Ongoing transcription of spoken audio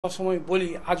সময় বলি,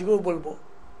 আজকেও বলবো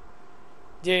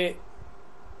যে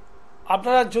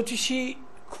আপনারা জ্যোতিষী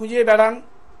খুঁজে বেড়ান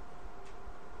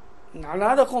নানা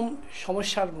রকম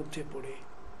সমস্যার মধ্যে পড়ে।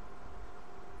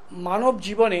 মানব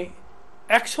জীবনে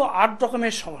 108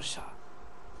 রকমের সমস্যা,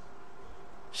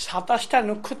 27টা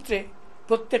নক্ষত্রে,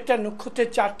 প্রত্যেকটা নক্ষত্রে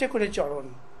 4টে করে চরণ।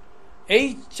 এই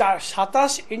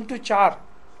 27 × 4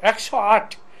 108,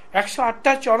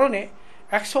 108টা চরণে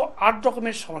 108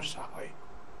 রকমের সমস্যা হয়।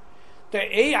 তো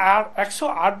এই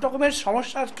 108 রকমের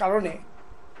সমস্যার কারণে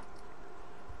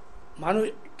মানুষ,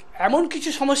 এমন কিছু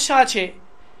সমস্যা আছে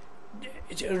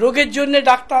রোগের জন্য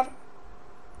ডাক্তার,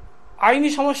 আইনি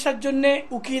সমস্যার জন্য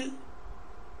উকিল,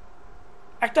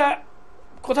 একটা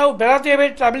কোথাও বেড়াতে যাবে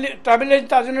ট্রাভেলের,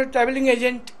 তার জন্য ট্রাভেলিং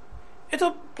এজেন্ট। এ তো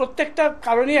প্রত্যেকটা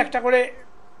কারণেই একটা করে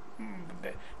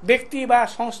ব্যক্তি বা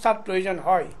সংস্থার প্রয়োজন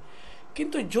হয়।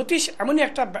 কিন্তু জ্যোতিষ এমনই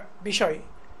একটা বিষয়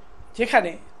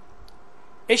যেখানে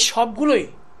এই সবগুলোই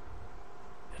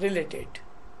রিলেটেড।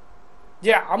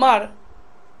 যে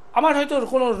আমার হয়তো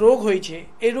কোনো রোগ হয়েছে,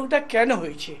 এই রোগটা কেন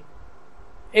হয়েছে,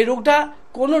 এই রোগটা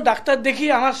কোনো ডাক্তার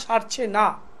দেখিয়ে আমার সারছে না,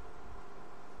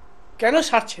 কেন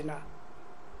সারছে না?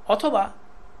 অথবা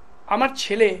আমার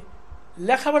ছেলে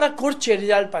লেখাপড়া করছে,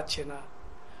 রেজাল্ট পাচ্ছে না,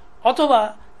 অথবা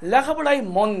লেখাপড়ায়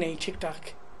মন নেই ঠিকঠাক,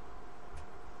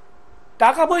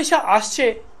 টাকা পয়সা আসছে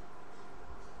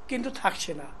কিন্তু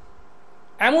থাকছে না,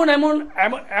 এমন এমন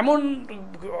এমন এমন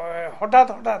হঠাৎ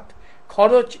হঠাৎ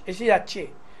খরচ এসে যাচ্ছে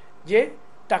যে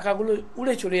টাকাগুলো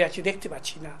উড়ে চলে যাচ্ছে, দেখতে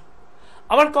পাচ্ছি না।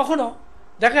 আবার কখনো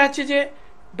দেখা যাচ্ছে যে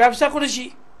ব্যবসা করেছি,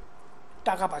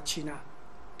 টাকা পাচ্ছি না,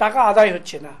 টাকা আদায়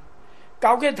হচ্ছে না,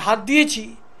 কাউকে ধার দিয়েছি,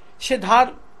 সে ধার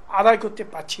আদায় করতে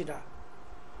পারছি না।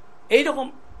 এইরকম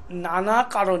নানা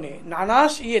কারণে, নানা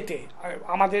ইয়েতে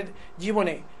আমাদের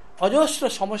জীবনে অজস্র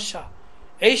সমস্যা।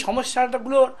 এই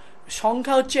সমস্যাগুলোর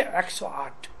সংখ্যা হচ্ছে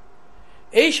 108।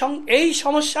 এই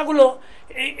সমস্যাগুলো,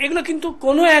 এগুলো কিন্তু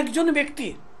কোনো একজন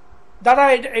ব্যক্তির দ্বারা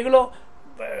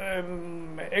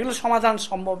এগুলো সমাধান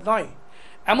সম্ভব নয়।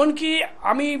 এমনকি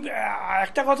আমি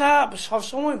একটা কথা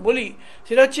সবসময় বলি,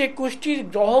 সেটা হচ্ছে কুষ্ঠির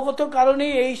গ্রহগত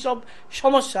কারণেই এই সব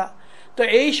সমস্যা। তো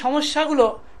এই সমস্যাগুলো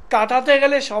কাটাতে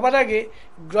গেলে সবার আগে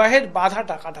গ্রহের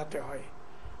বাধাটা কাটাতে হয়।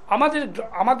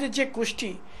 আমাদের যে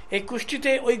কুষ্ঠি, এই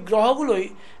কুষ্ঠিতে ওই গ্রহগুলোই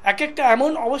এক একটা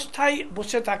এমন অবস্থায়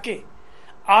বসে থাকে,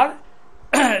 আর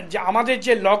যে আমাদের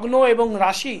যে লগ্ন এবং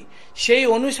রাশি, সেই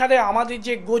অনুসারে আমাদের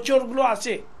যে গোচরগুলো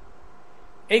আছে,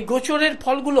 এই গোচরের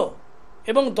ফলগুলো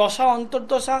এবং দশা,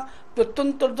 অন্তর্দশা,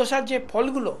 প্রত্যন্তর্দশার যে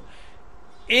ফলগুলো,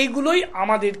 এইগুলোই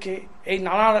আমাদেরকে এই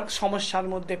নানা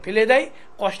সমস্যার মধ্যে ফেলে দেয়,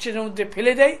 কষ্টের মধ্যে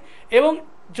ফেলে দেয়। এবং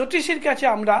জ্যোতিষীর কাছে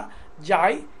আমরা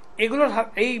যাই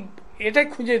এটাই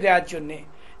খুঁজে দেওয়ার জন্যে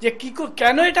যে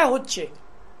কেন এটা হচ্ছে।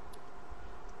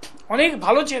 অনেক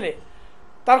ভালো ছেলে,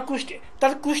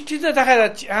 তার কুষ্ঠিতে দেখা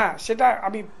যাচ্ছে, হ্যাঁ সেটা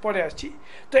আমি পরে আসছি।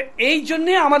 তো এই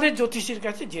জন্যে আমাদের জ্যোতিষীর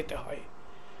কাছে যেতে হয়।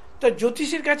 তো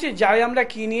জ্যোতিষীর কাছে যাই আমরা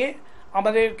কি নিয়ে,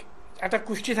 আমাদের একটা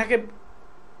কুষ্ঠি থাকে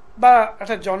বা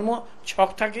একটা জন্ম ছক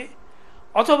থাকে,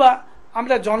 অথবা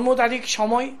আমরা জন্ম তারিখ,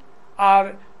 সময় আর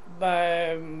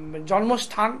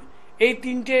জন্মস্থান, এই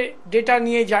 3টে ডেটা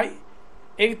নিয়ে যাই।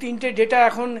 এই 3টে ডেটা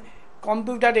এখন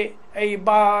কম্পিউটারে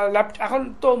বা এখন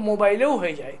তো মোবাইলেও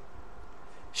হয়ে যায়,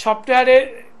 সফটওয়্যারে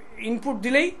ইনপুট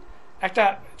দিলেই একটা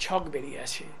ছক বেরিয়ে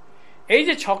আসে। এই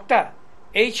যে ছকটা,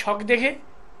 এই ছক দেখে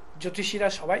জ্যোতিষীরা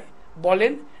সবাই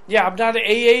বলেন যে আপনার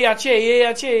এই আছে, এই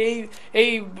আছে, এই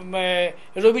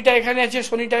রবিটা এখানে আছে,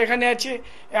 শনিটা এখানে আছে,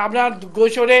 আপনার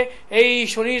গোচরে এই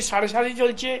শনির সাড়ে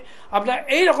চলছে, আপনার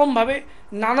এইরকমভাবে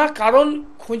নানা কারণ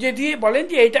খুঁজে দিয়ে বলেন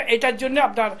যে এটার জন্য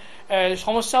আপনার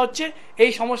সমস্যা হচ্ছে,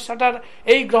 এই সমস্যাটার,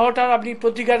 এই গ্রহটার আপনি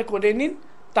প্রতিকার করে নিন,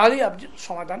 তাহলেই আপনার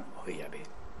সমাধান হয়ে যাবে।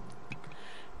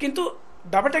 কিন্তু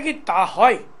ব্যাপারটা কি তা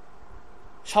হয়?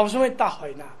 সবসময় তা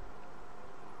হয় না।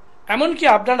 এমনকি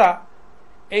আপনারা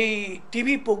এই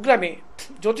টিভি প্রোগ্রামে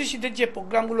জ্যোতিষীদের যে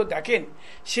প্রোগ্রামগুলো দেখেন,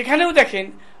 সেখানেও দেখেন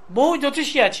বহু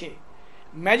জ্যোতিষী আছে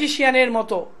ম্যাজিশিয়ানের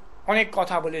মতো অনেক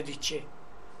কথা বলে দিচ্ছে,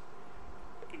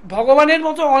 ভগবানের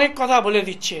মতো অনেক কথা বলে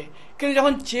দিচ্ছে, কিন্তু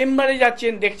যখন চেম্বারে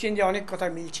যাচ্ছেন দেখছেন যে অনেক কথা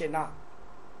মিলছে না,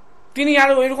 তিনি আর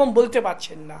ওইরকম বলতে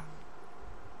পারছেন না।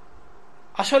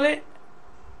 আসলে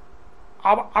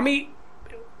আমি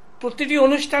প্রতিটি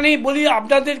অনুষ্ঠানেই বলি,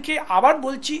 আপনাদেরকে আবার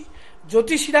বলছি,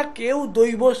 জ্যোতিষীরা কেউ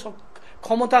দৈব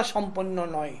ক্ষমতা সম্পন্ন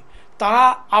নয়। তারা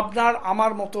আপনার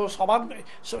আমার মতো সবার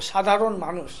সাধারণ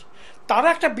মানুষ। তারা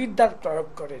একটা বিদ্যার প্রয়োগ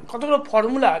করেন, কতগুলো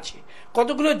ফর্মুলা আছে,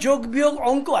 কতগুলো যোগ বিয়োগ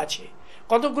অঙ্ক আছে,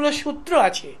 কতগুলো সূত্র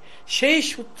আছে। সেই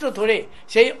সূত্র ধরে,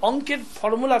 সেই অঙ্কের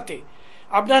ফর্মুলাতে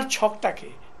আপনার ছকটাকে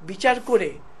বিচার করে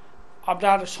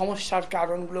আপনার সমস্যার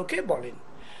কারণগুলোকে বলেন।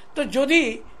 তো যদি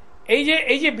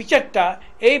এই যে বিচারটা,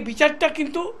 এই বিচারটা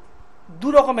কিন্তু দু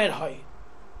রকমের হয়।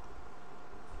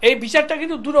 এই বিচারটা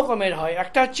কিন্তু দু রকমের হয়,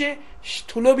 একটা হচ্ছে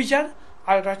স্থূল বিচার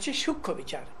আর একটা হচ্ছে সূক্ষ্ম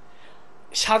বিচার।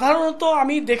 সাধারণত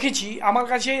আমি দেখেছি, আমার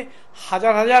কাছে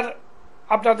হাজার হাজার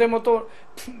আপনাদের মতো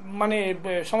মানে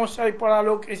সমস্যায় পড়া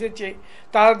লোক এসেছে,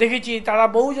 তারা দেখেছি তারা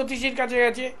বহু জ্যোতিষীর কাছে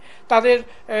গেছে, তাদের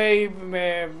এই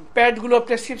প্যাডগুলো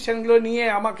প্রেসক্রিপশানগুলো নিয়ে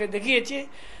আমাকে দেখিয়েছে,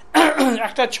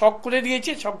 একটা ছক করে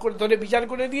দিয়েছে, ছক করে ধরে বিচার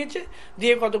করে দিয়েছে,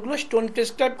 দিয়ে কতগুলো স্টোন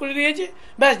প্রেসক্রাইব করে দিয়েছে,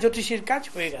 ব্যাস জ্যোতিষীর কাজ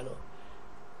হয়ে গেল।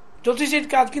 জ্যোতিষীর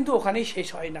কাজ কিন্তু ওখানেই শেষ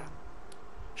হয় না।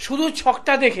 শুধু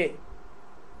ছকটা দেখে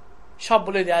সব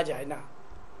বলে দেওয়া যায় না,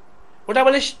 ওটা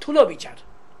বলে স্থূল বিচার।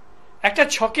 একটা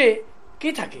ছকে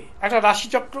কি থাকে, একটা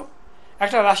রাশিচক্র,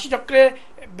 একটা রাশিচক্রে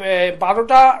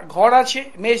 12টা ঘর আছে,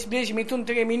 মেষ বৃষ মিথুন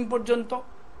থেকে মীন পর্যন্ত,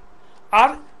 আর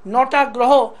 9টা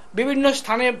গ্রহ বিভিন্ন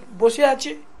স্থানে বসে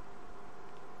আছে,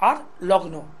 আর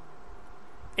লগ্ন।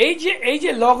 এই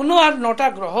যে লগ্ন আর 9টা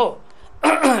গ্রহ,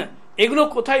 এগুলো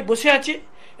কোথায় বসে আছে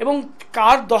এবং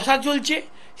কার দশা চলছে,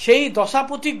 সেই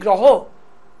দশাপতি গ্রহ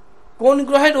কোন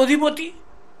গ্রহের অধিপতি,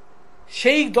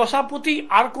 সেই দশাপতি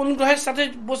আর কোন গ্রহের সাথে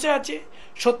বসে আছে,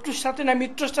 শত্রুর সাথে না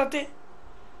মিত্রর সাথে,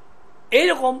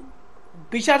 এইরকম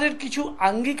বিচারের কিছু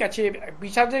আঙ্গিক আছে,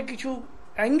 বিচারের কিছু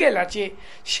অ্যাঙ্গেল আছে,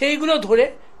 সেইগুলো ধরে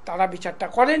তারা বিচারটা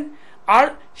করেন। আর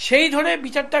সেই ধরে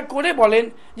বিচারটা করে বলেন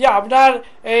যে আপনার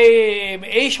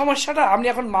এই সমস্যাটা, আপনি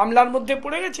এখন মামলার মধ্যে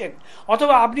পড়ে গেছেন,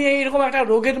 অথবা আপনি এইরকম একটা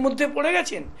রোগের মধ্যে পড়ে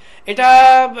গেছেন, এটা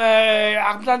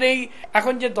আপনার এই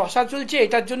এখন যে দশা চলছে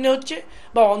এটার জন্য হচ্ছে,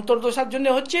 বা অন্তর্দশার জন্য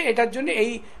হচ্ছে, এটার জন্য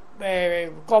এই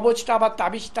কবচটা বা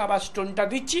তাবিজটা বা স্টোনটা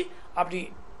দিচ্ছি, আপনি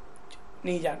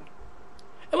নিয়ে যান।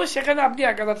 এবং সেখানে আপনি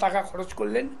 1000 টাকা খরচ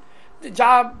করলেন, যা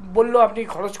বললো আপনি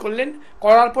খরচ করলেন,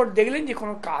 করার পর দেখলেন যে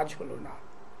কোনো কাজ হলো না।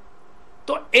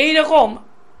 তো এই রকম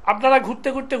আপনারা ঘুরতে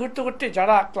ঘুরতে ঘুরতে ঘুরতে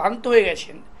যারা ক্লান্ত হয়ে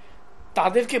গেছেন,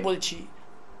 তাদেরকে বলছি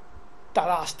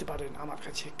তারা আসতে পারেন আমার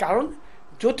কাছে। কারণ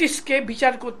জ্যোতিষকে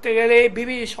বিচার করতে গেলে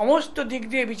সমস্ত দিক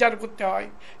দিয়ে বিচার করতে হয়,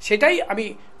 সেটাই আমি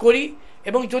করি।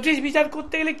 এবং জ্যোতিষ বিচার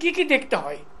করতে গেলে কি কি দেখতে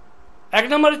হয়, 1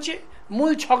 নম্বর হচ্ছে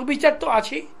মূল ছক বিচার তো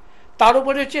আছেই, তার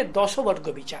উপরে হচ্ছে দশবর্গ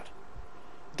বিচার।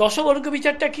 দশবর্গ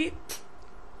বিচারটা কি?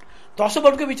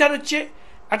 দশবর্গ বিচার হচ্ছে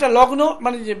একটা লগ্ন,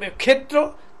 মানে যে ক্ষেত্র,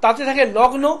 তাতে থাকে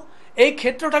লগ্ন, এই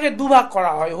ক্ষেত্রটাকে দুভাগ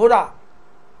করা হয় হোরা,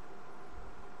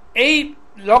 এই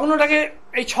লগ্নটাকে,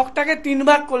 এই ছকটাকে 3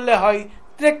 ভাগ করলে হয়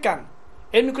ত্রেক্কান,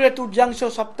 এমনি করে তূর্যাংশ,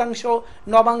 সপ্তাংশ,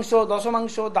 নবাংশ,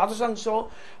 দশমাংশ, দ্বাদশাংশ,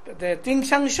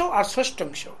 ত্রিংশাংশ আর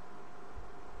ষষ্ঠাংশ,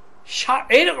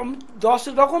 এইরকম 10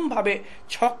 রকমভাবে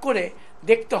ছক করে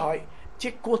দেখতে হয় যে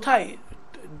কোথায়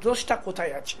দোষটা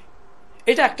কোথায় আছে।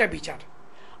 এটা একটা বিচার।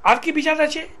 আর কি বিচার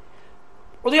আছে?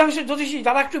 অধিকাংশ জ্যোতিষী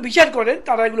যারা একটু বিচার করেন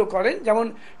তারা এগুলো করেন, যেমন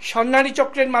স্বর্ণালী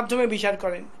চক্রের মাধ্যমে বিচার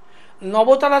করেন,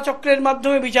 নবতারা চক্রের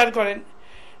মাধ্যমে বিচার করেন,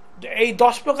 এই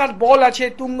 10 প্রকার বল আছে,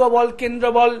 তুঙ্গ বল, কেন্দ্র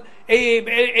বল,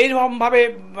 এইরকমভাবে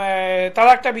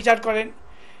তারা একটা বিচার করেন।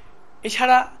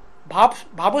 এছাড়া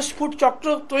ভাবস্ফুট চক্র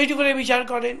তৈরি করে বিচার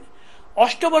করেন,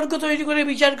 অষ্টবর্গ তৈরি করে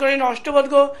বিচার করেন।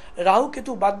 অষ্টবর্গ রাহু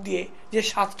কেতু বাদ দিয়ে যে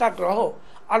 7টা গ্রহ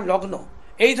আর লগ্ন,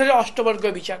 এই ধরে অষ্টবর্গ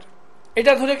বিচার,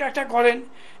 এটা ধরে একটা করেন।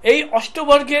 এই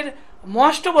অষ্টবর্গের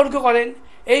মহাষ্টবর্গ করেন,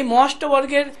 এই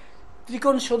মহাষ্টবর্গের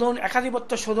ত্রিকোণ শোধন,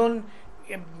 একাধিপত্য শোধন,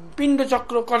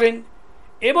 পিণ্ডচক্র করেন।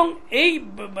 এবং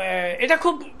এটা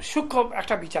খুব সূক্ষ্ম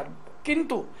একটা বিচার,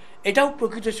 কিন্তু এটাও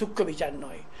প্রকৃত সূক্ষ্ম বিচার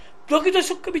নয়। প্রকৃত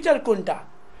সূক্ষ্ম বিচার কোনটা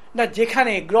না,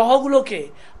 যেখানে গ্রহগুলোকে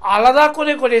আলাদা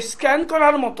করে করে স্ক্যান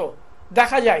করার মতো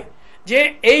দেখা যায় যে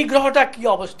এই গ্রহটা কি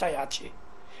অবস্থায় আছে,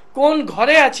 কোন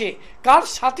ঘরে আছে, কার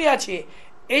সাথে আছে,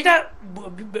 এটা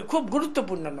খুব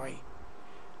গুরুত্বপূর্ণ নয়।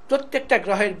 প্রত্যেকটা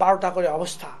গ্রহের 12টা করে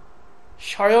অবস্থা,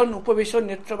 শয়ন, উপবেশন,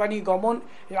 নেত্রবাণী, গমন,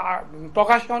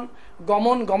 প্রকাশন,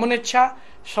 গমন, গমনেচ্ছা,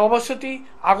 সবসতি,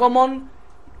 আগমন,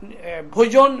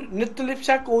 ভোজন,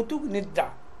 নৃত্যলিপ্সা, কৌতুক, নিদ্রা,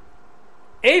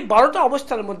 এই 12টা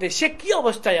অবস্থার মধ্যে সে কি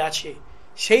অবস্থায় আছে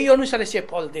সেই অনুসারে সে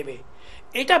ফল দেবে।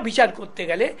 এটা বিচার করতে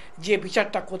গেলে যে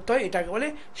বিচারটা করতে হয় এটাকে বলে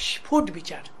স্ফুট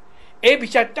বিচার। এই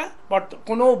বিচারটা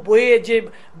কোনো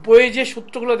বইয়ে যে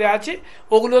সূত্রগুলো দেওয়া আছে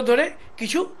ওগুলো ধরে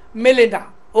কিছু মেলে না,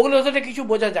 ওগুলো ধরে কিছু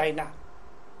বোঝা যায় না।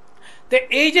 তো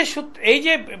এই যে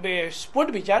স্ফুট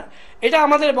বিচার, এটা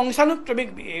আমাদের বংশানুক্রমিক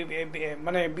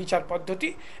মানে বিচার পদ্ধতি।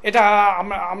 এটা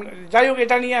যাই হোক,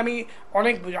 এটা নিয়ে আমি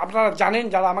অনেক, আপনারা জানেন,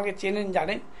 যারা আমাকে চেনেন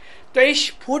জানেন। তো এই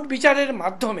স্ফুট বিচারের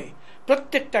মাধ্যমে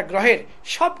প্রত্যেকটা গ্রহের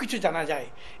সব কিছু জানা যায়।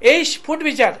 এই স্ফুট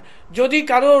বিচার, যদি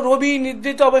কারো রবি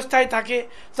নিদ্রিত অবস্থায় থাকে,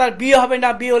 তার বিয়ে হবে না,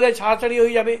 বিয়ে হলে ছাড়াছাড়ি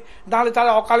হয়ে যাবে, নাহলে তার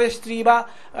অকালে স্ত্রী বা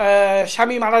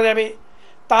স্বামী মারা যাবে,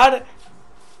 তার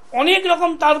অনেক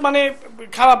রকম তার মানে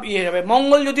খারাপ যাবে।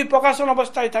 মঙ্গল যদি প্রকাশন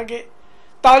অবস্থায় থাকে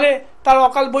তাহলে তার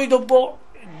অকাল বৈধব্য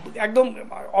একদম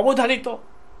অবধারিত।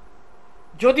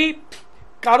 যদি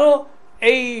কারো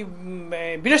এই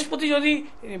বৃহস্পতি যদি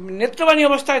নেত্রবাণী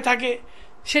অবস্থায় থাকে,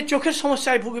 সে চোখের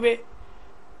সমস্যায় ভুগবে।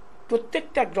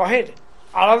 প্রত্যেকটা গ্রহের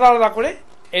আলাদা আলাদা করে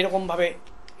এরকমভাবে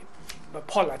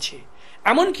ফল আছে।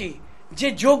 এমনকি যে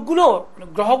যোগগুলো,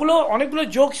 গ্রহগুলো অনেকগুলো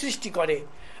যোগ সৃষ্টি করে,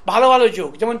 ভালো ভালো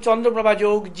যোগ, যেমন চন্দ্রপ্রভা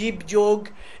যোগ, জীব যোগ,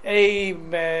 এই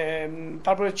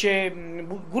তারপর হচ্ছে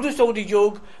গুরুসৌরী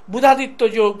যোগ, বুধাদিত্য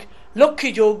যোগ, লক্ষ্মী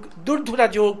যোগ, দুর্ধুরা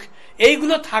যোগ,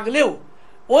 এইগুলো থাকলেও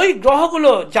ওই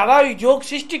গ্রহগুলো যারা ওই যোগ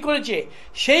সৃষ্টি করেছে,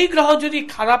 সেই গ্রহ যদি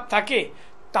খারাপ থাকে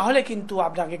তাহলে কিন্তু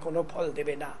আপনাকে কোনো ফল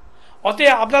দেবে না।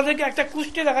 অতএব আপনাদেরকে একটা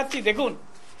কুষ্টি দেখাচ্ছি, দেখুন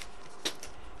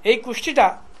এই কুষ্টিটা,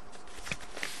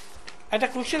 একটা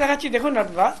কুষ্টি দেখাচ্ছি, দেখুন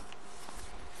আপনারা।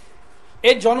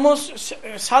 এর জন্ম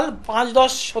সাল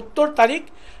 5/10/70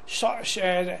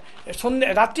 সন্ধ্যে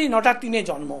রাত্রি 9:03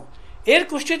 জন্ম। এর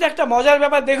কুষ্টিতে একটা মজার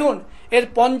ব্যাপার দেখুন, এর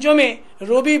পঞ্চমে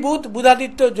রবি বুধ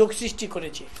বুধাদিত্য যোগ সৃষ্টি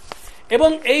করেছে, এবং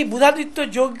এই বুধাদিত্য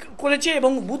যোগ করেছে,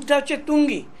 এবং বুধটা হচ্ছে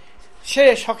তুঙ্গি, সে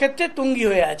সক্ষেত্রে তুঙ্গি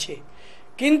হয়ে আছে।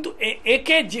 কিন্তু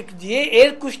একে যে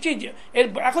এর কুষ্টি, এর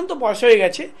এখন তো বয়স হয়ে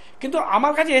গেছে, কিন্তু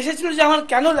আমার কাছে এসেছিল যে আমার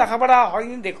কেন লেখাপড়া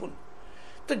হয়নি দেখুন।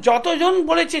 তো যতজন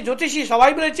বলেছে জ্যোতিষী,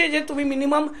 সবাই বলেছে যে তুমি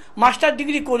মিনিমাম মাস্টার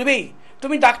ডিগ্রি করবেই,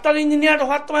 তুমি ডাক্তার ইঞ্জিনিয়ার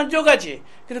হওয়ার তোমার যোগ আছে,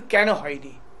 কিন্তু কেন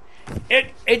হয়নি?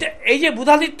 এটা এই যে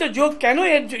বুধাদিত্য যোগ কেন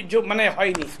এর মানে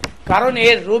হয়নি? কারণ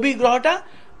এর রবি গ্রহটা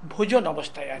ভোজন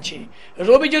অবস্থায় আছে।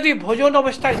 রবি যদি ভোজন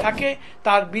অবস্থায় থাকে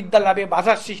তার বিদ্যা লাভে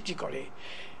বাধার সৃষ্টি করে।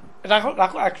 রাখো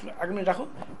রাখো, এক মিনিট রাখো।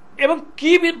 এবং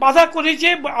কি বাধা করেছে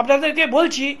আপনাদেরকে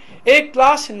বলছি, এই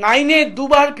ক্লাস 9-এ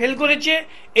 2বার ফেল করেছে,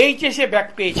 এইচএসে ব্যাক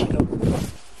পেয়েছিল।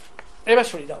 এবার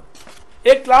সরে যাও।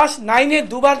 এ ক্লাস 9-এ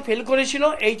 2বার ফেল করেছিল,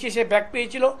 এইচএসে ব্যাক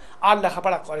পেয়েছিল, আর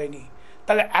লেখাপড়া করেনি।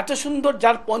 তাহলে এত সুন্দর,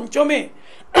 যার পঞ্চমে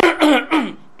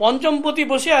পঞ্চমপতি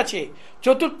বসে আছে,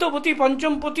 চতুর্থপতি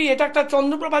পঞ্চমপতি, এটা একটা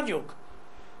চন্দ্রপ্রভা যোগ,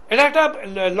 এটা একটা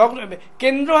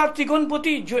কেন্দ্র আর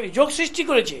ত্রিকোণপতি যোগ সৃষ্টি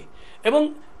করেছে, এবং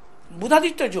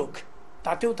বুধাদিত্য যোগ,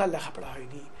 তাতেও তার লেখাপড়া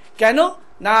হয়নি। কেন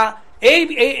না?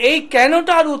 এই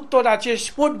কেনটার উত্তর আছে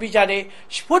স্ফুট বিচারে।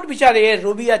 স্ফুট বিচারে এর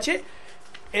রবি আছে,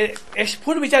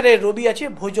 স্ফুট বিচারে রবি আছে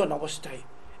ভোজন অবস্থায়।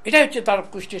 এটাই হচ্ছে তার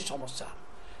কুষ্ঠির সমস্যা।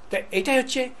 তো এটাই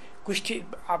হচ্ছে কুষ্ঠি।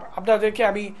 আপনাদেরকে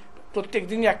আমি প্রত্যেক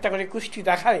দিনই একটা করে কুষ্ঠি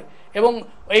দেখাই, এবং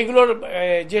এইগুলোর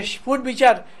যে স্ফুট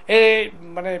বিচার,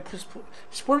 মানে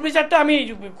স্ফুট বিচারটা আমি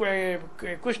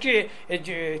কুষ্ঠি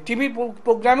টিভি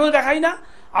প্রোগ্রামেও দেখাই না,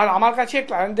 আর আমার কাছে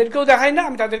ক্লায়েন্টদেরকেও দেখাই না।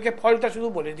 আমি তাদেরকে ফলটা শুধু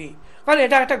বলে দিই, কারণ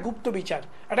এটা একটা গুপ্ত বিচার,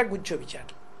 একটা গুচ্ছ বিচার।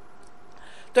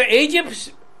 তো এই যে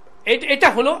এটা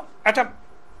হলো একটা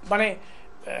মানে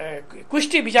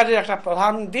কুষ্টি বিচারের একটা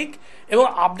প্রধান দিক, এবং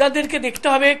আপনাদেরকে দেখতে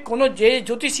হবে কোনো যে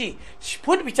জ্যোতিষী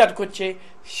স্ফুট বিচার করছে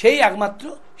সেই একমাত্র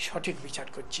সঠিক বিচার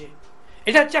করছে।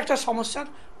 এটা হচ্ছে একটা সমস্যার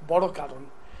বড়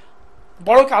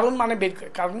কারণ মানে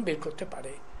কারণ বের করতে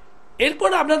পারে। এরপর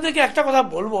আপনাদেরকে একটা কথা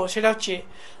বলবো, সেটা হচ্ছে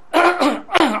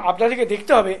আপনাদেরকে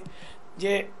দেখতে হবে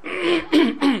যে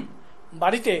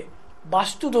বাড়িতে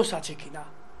বাস্তুদোষ আছে কিনা।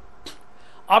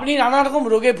 আপনি নানা রকম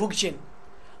রোগে ভুগছেন।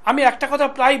 আমি একটা কথা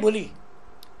প্রায় বলি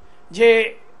যে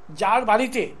যার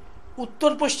বাড়িতে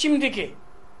উত্তর পশ্চিম দিকে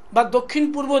বা দক্ষিণ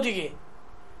পূর্ব দিকে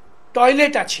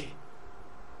টয়লেট আছে,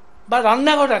 বা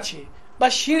রান্নাঘর আছে, বা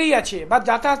সিঁড়ি আছে, বা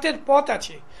যাতায়াতের পথ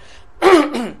আছে,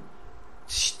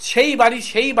 সেই বাড়ি,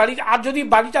 আর যদি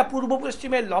বাড়িটা পূর্ব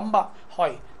পশ্চিমে লম্বা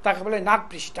হয়, তাকে বলে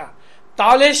নাগপৃষ্ঠা,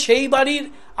 তাহলে সেই বাড়ির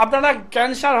আপনারা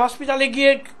ক্যান্সার হসপিটালে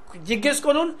গিয়ে জিজ্ঞেস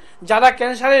করুন, যারা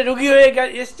ক্যান্সারের রোগী হয়ে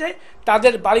এসছে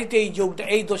তাদের বাড়িতে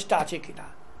এই দোষটা আছে কিনা।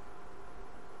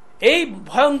 এই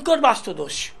ভয়ঙ্কর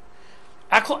বাস্তুদোষ।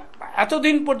 এখন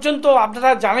এতদিন পর্যন্ত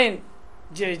আপনারা জানেন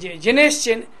যে জেনে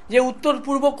এসছেন যে উত্তর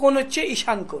পূর্ব কোণ হচ্ছে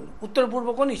ঈশান কোণ। উত্তর পূর্ব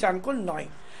কোণ ঈশান কোণ নয়,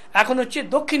 এখন হচ্ছে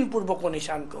দক্ষিণ পূর্ব কোণ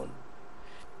ঈশান কোণ।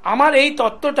 আমার এই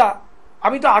তত্ত্বটা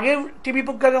আমি তো আগেও টিভি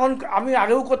প্রোগ্রাম যখন আমি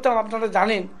আগেও করতাম, আপনারা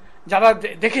জানেন যারা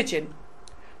দেখেছেন।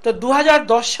 তো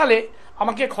 2010 সালে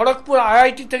আমাকে খড়গপুর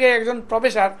আইআইটি থেকে একজন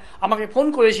প্রফেসর আমাকে ফোন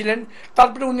করেছিলেন,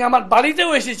 তারপরে উনি আমার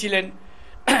বাড়িতেও এসেছিলেন,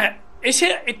 এসে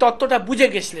এই তত্ত্বটা বুঝে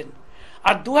গেছিলেন।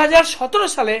 আর 2017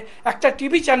 সালে একটা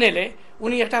টিভি চ্যানেলে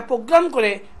উনি একটা প্রোগ্রাম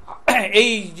করে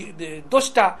এই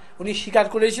দোষটা উনি স্বীকার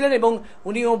করেছিলেন, এবং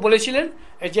উনিও বলেছিলেন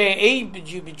যে এই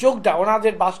যোগটা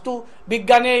ওনাদের বাস্তু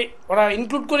বিজ্ঞানে ওরা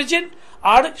ইনক্লুড করেছেন,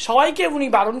 আর সবাইকে উনি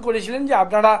বারণ করেছিলেন যে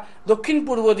আপনারা দক্ষিণ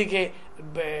পূর্ব দিকে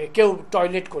কেউ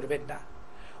টয়লেট করবেন না।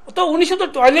 তো উনি শুধু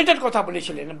টয়লেটের কথা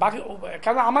বলেছিলেন, বাকি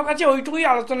কারণ আমার কাছে ওইটুকুই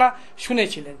আলোচনা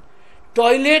শুনেছিলেন।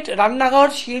 টয়লেট, রান্নাঘর,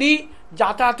 সিঁড়ি,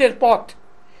 যাতায়াতের পথ,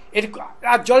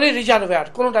 আর জলের রিজার্ভার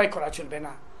কোনোটাই করা চলবে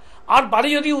না। আর বাড়ি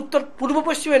যদি উত্তর পূর্ব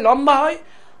পশ্চিমে লম্বা হয়,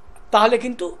 তাহলে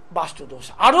কিন্তু বাস্তুদোষ।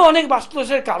 আরও অনেক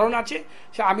বাস্তুদোষের কারণ আছে,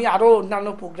 সে আমি আরও অন্যান্য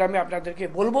প্রোগ্রামে আপনাদেরকে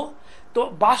বলবো। তো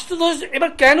বাস্তুদোষ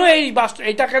এবার কেন এই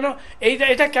এটা কেন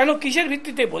এটা কেন কিসের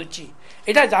ভিত্তিতে বলছি,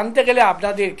 এটা জানতে গেলে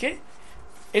আপনাদেরকে,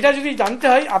 এটা যদি জানতে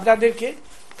হয় আপনাদেরকে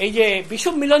এই যে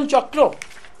বিষুব মিলন চক্র,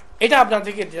 এটা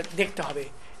আপনাদেরকে দেখতে হবে।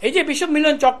 এই যে বিষুব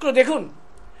মিলন চক্র দেখুন,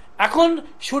 এখন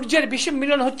সূর্যের বিষুব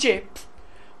মিলন হচ্ছে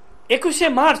 21শে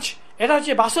মার্চ, এটা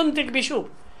হচ্ছে বাসন্তিক বিষুব।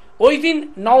 ওই দিন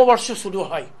নববর্ষ শুরু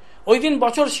হয়, ওই দিন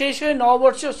বছর শেষ হয়ে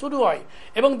নববর্ষ শুরু হয়।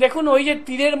 এবং দেখুন ওই যে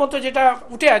তীরের মতো যেটা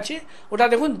উঠে আছে, ওটা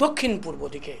দেখুন দক্ষিণ পূর্ব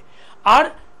দিকে। আর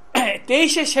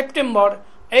 23শে সেপ্টেম্বর,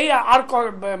 এই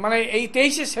মানে এই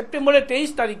 23শে সেপ্টেম্বরের 23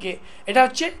 তারিখে এটা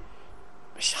হচ্ছে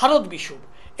শারদ বিষুব।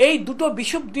 এই দুটো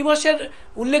বিষুব দিবসের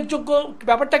উল্লেখযোগ্য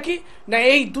ব্যাপারটা কি না,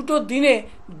 এই দুটো দিনে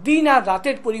দিন আর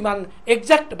রাতের পরিমাণ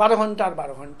এক্সাক্ট 12 ঘন্টা আর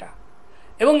 12 ঘন্টা।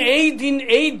 এবং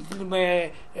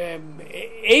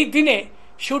এই দিনে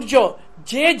সূর্য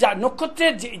যে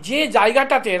নক্ষত্রের যে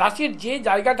জায়গাটাতে, রাশির যে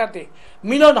জায়গাটাতে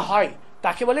মিলন হয়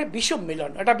তাকে বলে বিষুব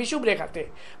মিলন। এটা বিষুব রেখাতে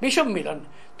বিষুব মিলন।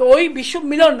 তো ওই বিষুব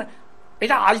মিলন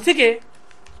এটা আজ থেকে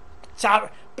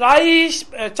প্রায়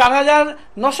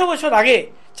 4900 বছর আগে,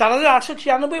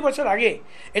 4896 বছর আগে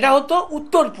এটা হতো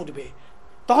উত্তর পূর্বে।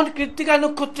 তখন কৃত্তিকা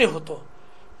নক্ষত্রে হতো।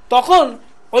 তখন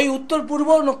ওই উত্তর পূর্ব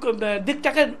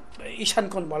দিকটাকে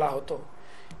ঈশানকোণ বলা হতো।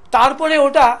 তারপরে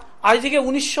ওটা আজ থেকে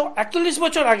 1941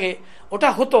 বছর আগে ওটা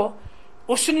হতো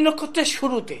অশ্বিনী নক্ষত্রের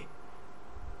শুরুতে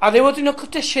আর রেবতী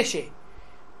নক্ষত্রের শেষে।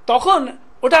 তখন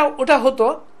ওটা হতো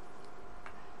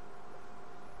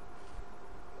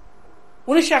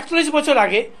 1941 বছর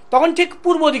আগে, তখন ঠিক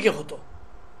পূর্ব দিকে হতো।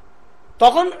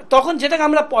 তখন যেটাকে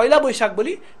আমরা পয়লা বৈশাখ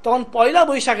বলি, তখন পয়লা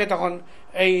বৈশাখে তখন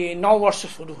এই নববর্ষ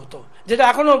শুরু হতো, যেটা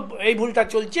এখনও এই ভুলটা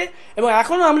চলছে। এবং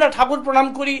এখনও আমরা ঠাকুর প্রণাম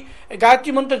করি,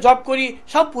 গায়ত্রী মন্ত্র জপ করি,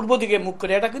 সব পূর্ব দিকে মুখ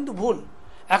করে, এটা কিন্তু ভুল।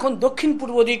 এখন দক্ষিণ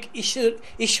পূর্ব দিক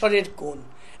ঈশ্বরের কোণ।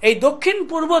 এই দক্ষিণ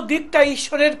পূর্ব দিকটা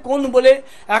ঈশ্বরের কোণ বলে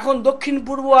এখন দক্ষিণ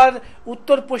পূর্ব আর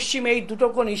উত্তর পশ্চিম এই দুটো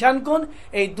কোণ ঈশান কোণ।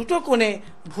 এই দুটো কোণে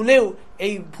ভুলেও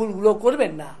এই ভুলগুলো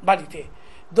করবেন না বাড়িতে।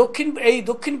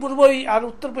 দক্ষিণ পূর্ব আর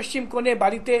উত্তর পশ্চিম কোণে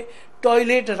বাড়িতে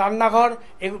টয়লেট, রান্নাঘর,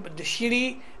 সিঁড়ি,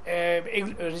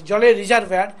 জলের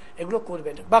রিজার্ভার এগুলো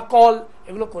করবেন, বা কল,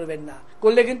 এগুলো করবেন না।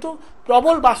 করলে কিন্তু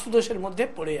প্রবল বাস্তুদোষের মধ্যে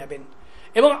পড়ে যাবেন।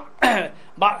 এবং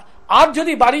আর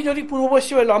যদি বাড়ি যদি পূর্ব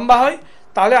পশ্চিমে লম্বা হয়,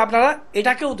 তাহলে আপনারা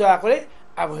এটাকেও দয়া করে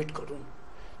অ্যাভয়েড করুন।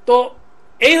 তো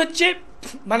এই হচ্ছে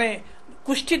মানে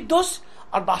কুষ্ঠির দোষ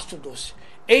আর বাস্তুদোষ।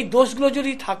 এই দোষগুলো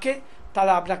যদি থাকে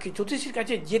তাহলে আপনাকে জ্যোতিষীর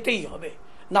কাছে যেতেই হবে,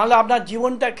 নাহলে আপনার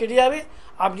জীবনটা কেটে যাবে,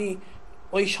 আপনি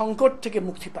ওই সংকট থেকে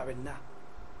মুক্তি পাবেন না।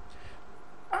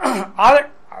 আর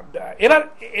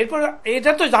এরপর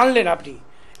এটা তো জানলেন আপনি,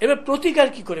 এবার প্রতিকার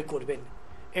কি করে করবেন।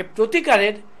 এই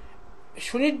প্রতিকারের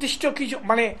সুনির্দিষ্ট কিছু,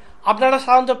 মানে আপনারা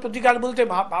সাধারণত প্রতিকার বলতে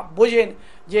বোঝেন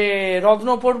যে রত্ন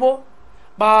পরব,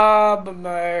 বা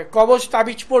কবচ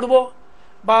তাবিজ পরব,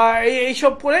 বা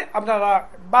এইসব করে আপনারা,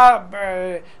 বা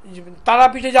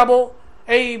তারাপীঠে যাব,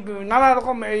 এই নানা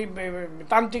রকম এই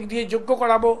তান্ত্রিক দিয়ে যজ্ঞ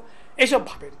করাবো, এইসব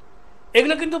ভাবেন।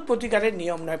 এগুলো কিন্তু প্রতিকারের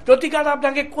নিয়ম নয়। প্রতিকার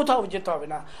আপনাকে কোথাও যেতে হবে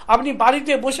না, আপনি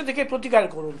বাড়িতে বসে থেকে প্রতিকার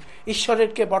করুন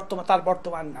ঈশ্বরেরকে তার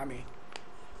বর্তমান নামে।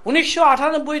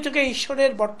 1998 থেকে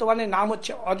ঈশ্বরের বর্তমানে নাম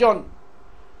হচ্ছে অজন।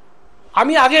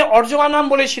 আমি আগে অর্জমা নাম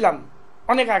বলেছিলাম,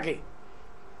 অনেক আগে।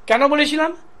 কেন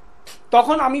বলেছিলাম?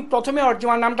 তখন আমি প্রথমে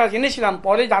অর্জমা নামটা জেনেছিলাম,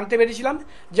 পরে জানতে পেরেছিলাম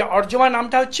যে অর্জমা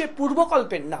নামটা হচ্ছে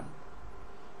পূর্বকল্পের নাম।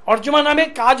 অর্জমা নামে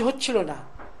কাজ হচ্ছিল না।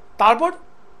 তারপর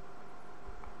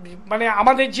মানে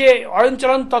আমাদের যে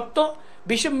অয়নচলন তত্ত্ব,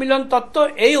 বিষুব মিলন তত্ত্ব,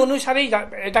 এই অনুসারেই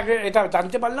এটা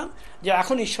জানতে পারলাম যে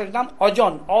এখন ঈশ্বরের নাম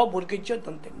অজন, অবর্গীর্য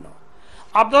দন্তের ন।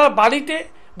 আপনারা বাড়িতে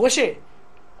বসে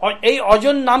এই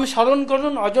অজন নাম স্মরণ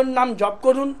করুন, অজন নাম জপ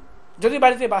করুন। যদি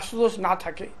বাড়িতে বাস্তুদোষ না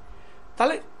থাকে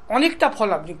তাহলে অনেকটা ফল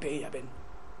আপনি পেয়ে যাবেন।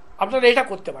 আপনারা এটা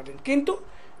করতে পারেন, কিন্তু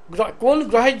কোন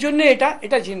গ্রহের জন্য এটা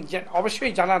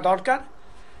অবশ্যই জানা দরকার।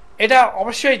 এটা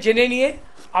অবশ্যই জেনে নিয়ে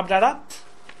আপনারা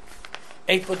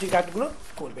এই প্রতিকারগুলো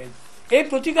করবেন। এই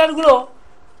প্রতিকারগুলো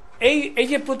এই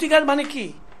যে প্রতিকার মানে কি,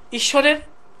 ঈশ্বরের,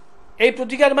 এই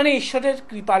প্রতিকার মানে ঈশ্বরের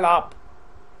কৃপা লাভ।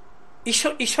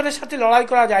 ঈশ্বরের সাথে লড়াই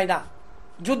করা যায় না,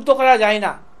 যুদ্ধ করা যায়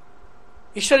না।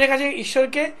 ঈশ্বরের কাছে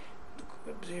ঈশ্বরকে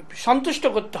সন্তুষ্ট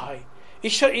করতে হয়।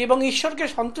 ঈশ্বরকে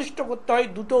সন্তুষ্ট করতে হয়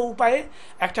দুটো উপায়ে,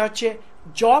 একটা হচ্ছে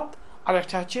জপ আর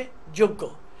একটা হচ্ছে যজ্ঞ।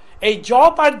 এই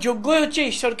জপ আর যজ্ঞই হচ্ছে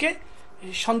ঈশ্বরকে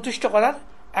সন্তুষ্ট করার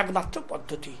একমাত্র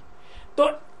পদ্ধতি। তো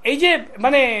এই যে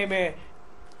মানে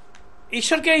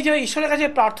ঈশ্বরের কাছে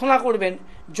প্রার্থনা করবেন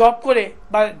জপ করে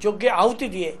বা যজ্ঞে আহুতি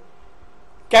দিয়ে,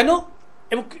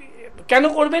 কেন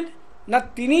করবেন না,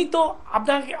 তিনি তো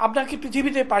আপনাকে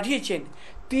পৃথিবীতে পাঠিয়েছেন,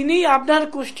 তিনি আপনার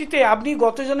কুষ্ঠিতে আপনি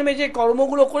গত জন্মে যে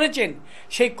কর্মগুলো করেছেন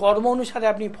সেই কর্ম অনুসারে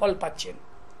আপনি ফল পাচ্ছেন।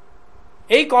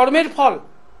 এই কর্মের ফল,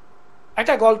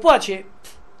 একটা গল্প আছে,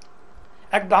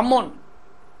 এক ব্রাহ্মণ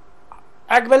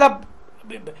একবেলা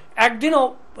একদিনও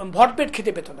ভরপেট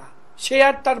খেতে পেত না, সে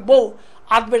আর তার বউ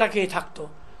আধবেলা খেয়ে থাকতো।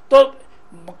 তো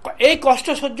এই কষ্ট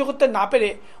সহ্য করতে না পেরে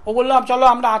ও বললাম চলো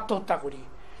আমরা আত্মহত্যা করি।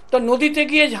 তো নদীতে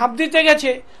গিয়ে ঝাঁপ দিতে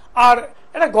গেছে, আর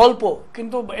একটা গল্প,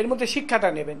 কিন্তু এর মধ্যে শিক্ষাটা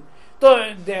নেবেন। তো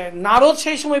নারদ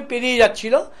সেই সময় পেরিয়ে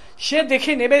যাচ্ছিল, সে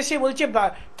দেখে নেবে, সে বলছে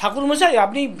ঠাকুরমশাই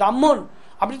আপনি ব্রাহ্মণ,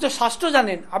 আপনি তো শাস্ত্র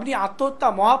জানেন, আপনি আত্মহত্যা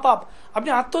মহাপাপ, আপনি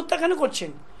আত্মহত্যা কেন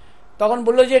করছেন? তখন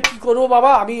বললো যে কি করবো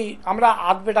বাবা, আমরা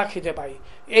আধবেটা খেতে পাই,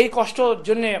 এই কষ্টর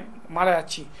জন্যে মারা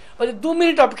যাচ্ছি। বলছে 2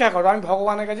 মিনিট অপেক্ষা করো, আমি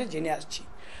ভগবানের কাছে জেনে আসছি।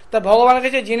 তা ভগবানের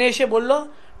কাছে জেনে এসে বলল,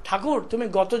 ঠাকুর তুমি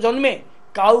গত জন্মে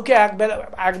কাউকে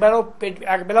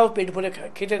একবেলাও পেট ভরে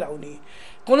খেতে দাওনি,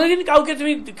 কোনোদিন কাউকে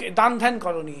তুমি দান ধ্যান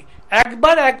করনি,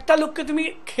 একবার একটা লোককে তুমি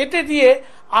খেতে দিয়ে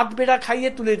আধবেটা খাইয়ে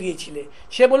তুলে দিয়েছিলে,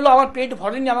 সে বললো আমার পেট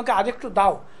ভরেনি, আমাকে আরেকটু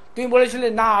দাও, তুমি বলেছিলে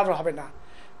না আর হবে না।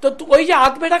 তো ওই যে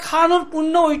আধবেটা খাওয়ানোর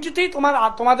পুণ্য, ওইটিতেই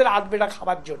তোমাদের আধবেটা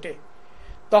খাবার জোটে।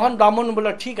 তখন ব্রাহ্মণ বলল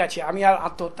ঠিক আছে, আমি আর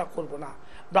আত্মহত্যা করব না।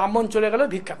 ব্রাহ্মণ চলে গেল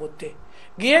ভিক্ষা করতে,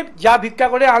 গিয়ে যা ভিক্ষা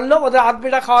করে আনলো ওদের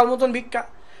আধবেটা খাওয়ার মতন ভিক্ষা।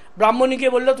 ব্রাহ্মণীকে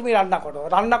বললো তুমি রান্না করো,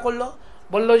 রান্না করলো,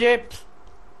 বললো যে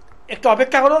একটু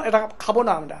অপেক্ষা করো, এটা খাবো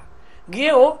না আমরা।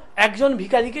 গিয়ে ও একজন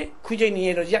ভিখারিকে খুঁজে নিয়ে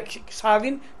এলো যে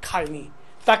সারাদিন খায়নি,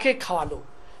 তাকে খাওয়ালো।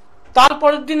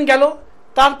 তারপরের দিন গেল,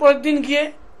 তারপরের দিন গিয়ে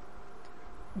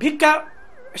ভিক্ষা,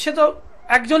 সে তো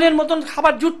একজনের মতন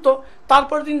খাবার জুটতো,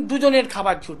 তারপরের দিন 2 জনের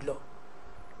খাবার জুটলো,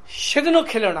 সেদিনও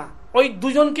খেলো না, ওই 2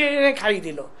 জনকে এনে খাইয়ে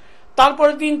দিল।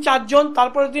 তারপরের দিন 4 জন,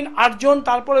 তারপরের দিন 8 জন,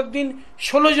 তারপরের দিন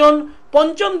 16 জন,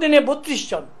 পঞ্চম দিনে 32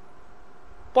 জন।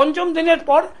 পঞ্চম দিনের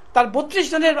পর তার 32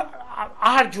 জনের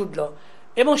আহার জুটলো,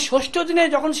 এবং ষষ্ঠ দিনে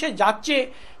যখন সে যাচ্ছে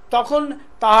তখন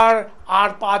তার আর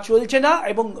পা চলছে না,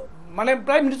 এবং মানে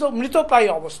প্রায় মৃতপ্রায়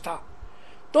অবস্থা।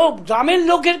 তো গ্রামের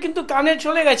লোকের কিন্তু কানে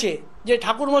চলে গেছে যে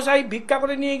ঠাকুরমশাই ভিক্ষা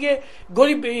করে নিয়ে গিয়ে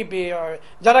গরিব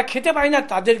যারা খেতে পায় না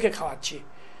তাদেরকে খাওয়াচ্ছে।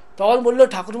 তখন বললো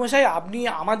ঠাকুরমশাই আপনি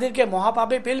আমাদেরকে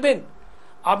মহাপাপে ফেলবেন,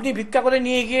 আপনি ভিক্ষা করে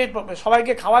নিয়ে গিয়ে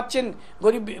সবাইকে খাওয়াচ্ছেন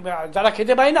গরিব যারা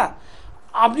খেতে পায় না,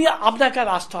 আপনাকে আর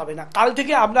আসতে হবে না, কাল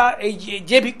থেকে আমরা এই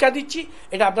যে ভিক্ষা দিচ্ছি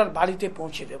এটা আপনার বাড়িতে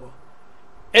পৌঁছে দেব।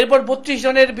 এরপর 32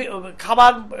 জনের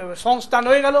খাবার সংস্থান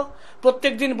হয়ে গেল,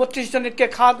 প্রত্যেক দিন 32 জনেরকে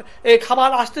খাবার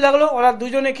আসতে লাগলো, ওরা 2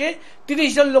 জনে খেয়ে 30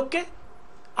 জন লোককে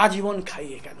আজীবন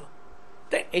খাইয়ে গেল।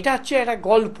 তো এটা হচ্ছে একটা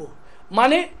গল্প,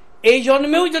 মানে এই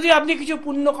জন্মেও যদি আপনি কিছু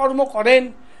পুণ্যকর্ম করেন,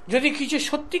 যদি কিছু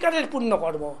সত্যিকারের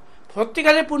পুণ্যকর্ম,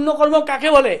 সত্যিকারের পুণ্যকর্ম কাকে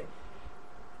বলে?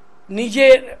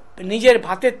 নিজের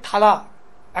ভাতের থালা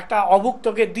একটা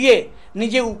অভুক্তকে দিয়ে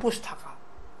নিজে উপোস থাকা,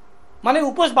 মানে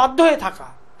উপোস বাধ্য হয়ে থাকা,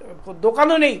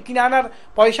 দোকানও নেই, কিনে আনার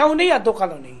পয়সাও নেই আর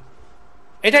দোকানও নেই,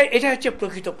 এটা হচ্ছে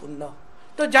প্রকৃত পুণ্য।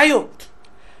 তো যাই হোক,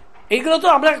 এগুলো তো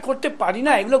আমরা করতে পারি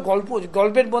না, এগুলো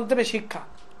গল্পের মাধ্যমে শিক্ষা।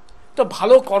 তো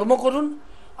ভালো কর্ম করুন,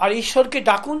 আর ঈশ্বরকে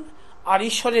ডাকুন, আর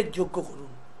ঈশ্বরের যজ্ঞ করুন,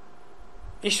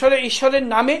 ঈশ্বরের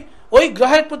নামে ওই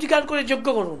গ্রহের প্রতিকার করে যজ্ঞ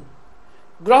করুন।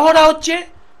 গ্রহরা হচ্ছে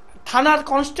থানার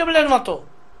কনস্টেবলের মতো,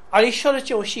 আর ঈশ্বর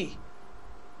হচ্ছে ওসি।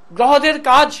 গ্রহদের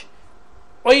কাজ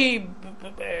ওই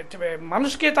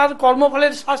মানুষকে তার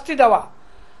কর্মফলের শাস্তি দেওয়া,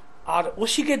 আর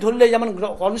ওসিকে ধরলে যেমন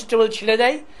কনস্টেবল ছেড়ে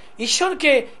দেয়,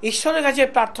 ঈশ্বরের কাছে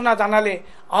প্রার্থনা জানালে,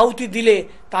 আহুতি দিলে,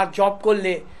 তার জপ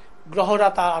করলে গ্রহরা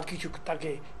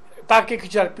তাকে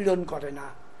কিছু আর পীড়ন করে না।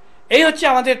 এই হচ্ছে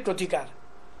আমাদের প্রতিকার।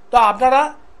 তো আপনারা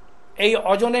এই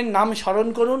অজনের নাম স্মরণ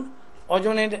করুন,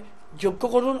 অজনের যজ্ঞ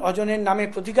করুন, অজনের নামে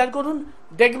প্রতিকার করুন,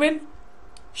 দেখবেন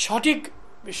সঠিক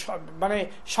মানে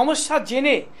সমস্যা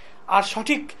জেনে আর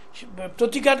সঠিক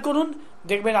প্রতিকার করুন,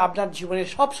 দেখবেন আপনার জীবনের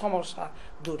সব সমস্যা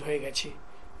দূর হয়ে গেছে।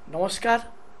 নমস্কার,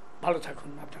 ভালো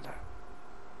থাকুন আপনারা।